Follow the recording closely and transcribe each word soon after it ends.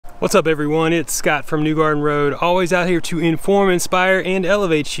What's up everyone, it's Scott from New Garden Road, always out here to inform, inspire, and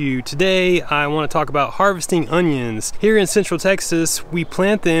elevate you. Today I want to talk about harvesting onions. Here in Central Texas, we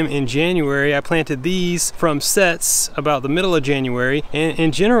plant them in January. I planted these from sets about the middle of January, and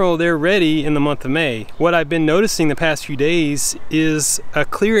in general they're ready in the month of May. What I've been noticing the past few days is a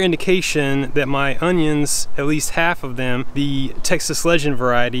clear indication that my onions, at least half of them, the Texas Legend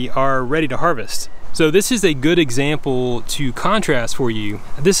variety, are ready to harvest. So this is a good example to contrast for you.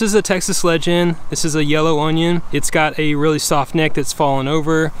 This is a Texas Legend. This is a yellow onion. It's got a really soft neck that's fallen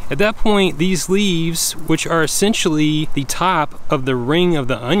over. At that point, these leaves, which are essentially the top of the ring of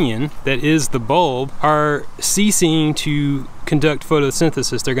the onion, that is the bulb, are ceasing to conduct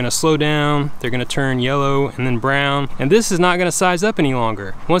photosynthesis. They're going to slow down, they're going to turn yellow and then brown, and this is not going to size up any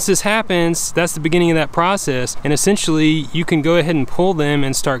longer. Once this happens, that's the beginning of that process, and essentially you can go ahead and pull them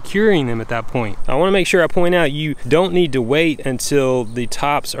and start curing them at that point. I want to make sure I point out you don't need to wait until the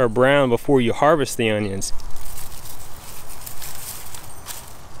tops are brown before you harvest the onions.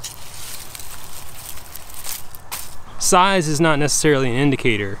 Size is not necessarily an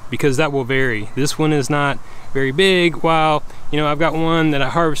indicator because that will vary. This one is not very big, while I've got one that I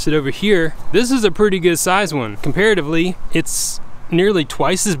harvested over here. This is a pretty good size one. Comparatively, it's nearly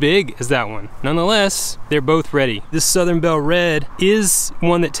twice as big as that one. Nonetheless, they're both ready. This Southern Belle Red is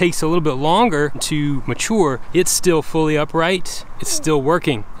one that takes a little bit longer to mature. It's still fully upright. It's still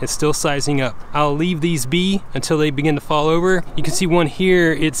working. It's still sizing up. I'll leave these be until they begin to fall over. You can see one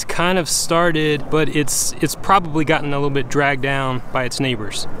here, it's kind of started, but it's probably gotten a little bit dragged down by its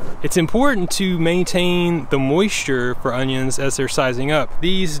neighbors. It's important to maintain the moisture for onions as they're sizing up.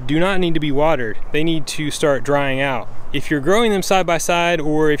 These do not need to be watered. They need to start drying out. If you're growing them side by side,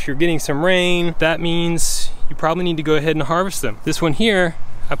 or if you're getting some rain, that means you probably need to go ahead and harvest them. This one here,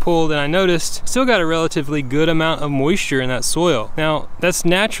 I pulled and I noticed still got a relatively good amount of moisture in that soil. Now that's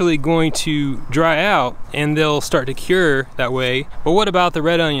naturally going to dry out and they'll start to cure that way. But what about the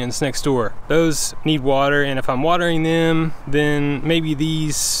red onions next door? Those need water, and if I'm watering them, then maybe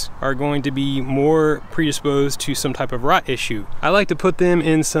these are going to be more predisposed to some type of rot issue. I like to put them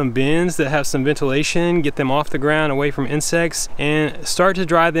in some bins that have some ventilation, get them off the ground away from insects, and start to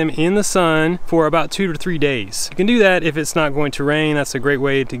dry them in the sun for about 2 to 3 days. You can do that if it's not going to rain. That's a great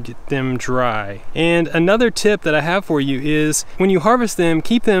way to get them dry. And another tip that I have for you is when you harvest them,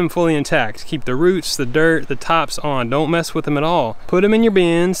 keep them fully intact. Keep the roots, the dirt, the tops on. Don't mess with them at all. Put them in your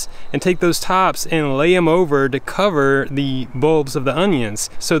bins and take those tops and lay them over to cover the bulbs of the onions,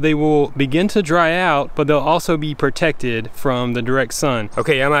 so they will begin to dry out, but they'll also be protected from the direct sun.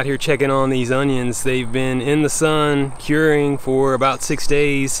 Okay, I'm out here checking on these onions. They've been in the sun curing for about 6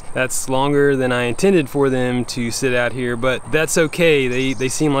 days. That's longer than I intended for them to sit out here, but that's okay. They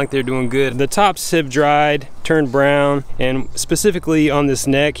seem like they're doing good. The tops have dried, turned brown, and specifically on this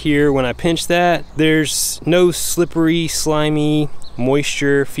neck here, when I pinch that, there's no slippery, slimy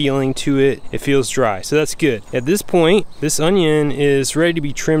moisture feeling to it. It feels dry, so that's good. At this point, this onion is ready to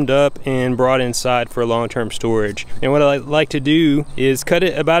be trimmed up and brought inside for long-term storage. And what I like to do is cut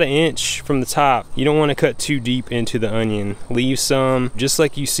it about 1 inch from the top. You don't want to cut too deep into the onion. Leave some just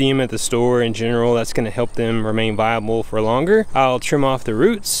like you see them at the store in general. That's going to help them remain viable for longer. I'll trim off the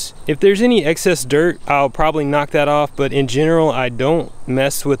roots. If there's any excess dirt, I'll probably knock that off, but in general, I don't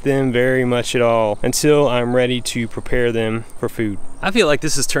mess with them very much at all until I'm ready to prepare them for food. I feel like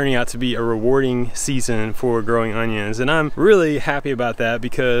this is turning out to be a rewarding season for growing onions, and I'm really happy about that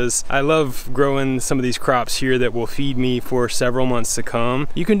because I love growing some of these crops here that will feed me for several months to come.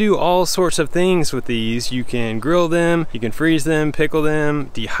 You can do all sorts of things with these. You can grill them, you can freeze them, pickle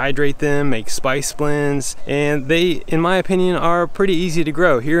them, dehydrate them, make spice blends, and they, in my opinion, are pretty easy to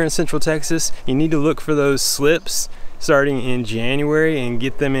grow. Here in Central Texas, you need to look for those slips starting in January and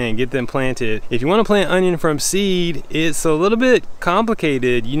get them in, get them planted. If you want to plant onion from seed, it's a little bit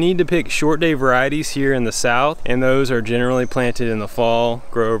complicated. You need to pick short day varieties here in the south, and those are generally planted in the fall,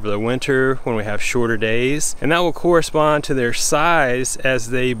 grow over the winter when we have shorter days, and that will correspond to their size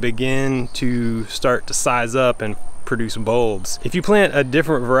as they begin to start to size up and produce bulbs. If you plant a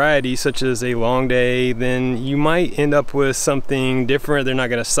different variety, such as a long day, then you might end up with something different. They're not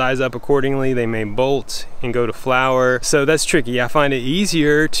going to size up accordingly. They may bolt and go to flower. So that's tricky. I find it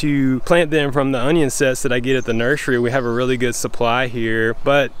easier to plant them from the onion sets that I get at the nursery. We have a really good supply here,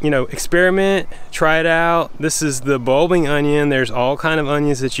 but experiment, try it out. This is the bulbing onion. There's all kind of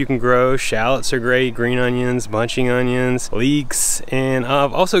onions that you can grow. Shallots are great, green onions, bunching onions, leeks, and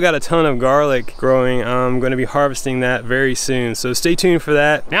I've also got a ton of garlic growing. I'm going to be harvesting that very soon, so stay tuned for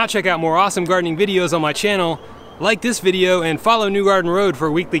that. Now check out more awesome gardening videos on my channel. Like this video and follow New Garden Road for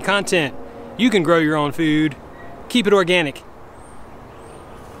weekly content. You can grow your own food. Keep it organic.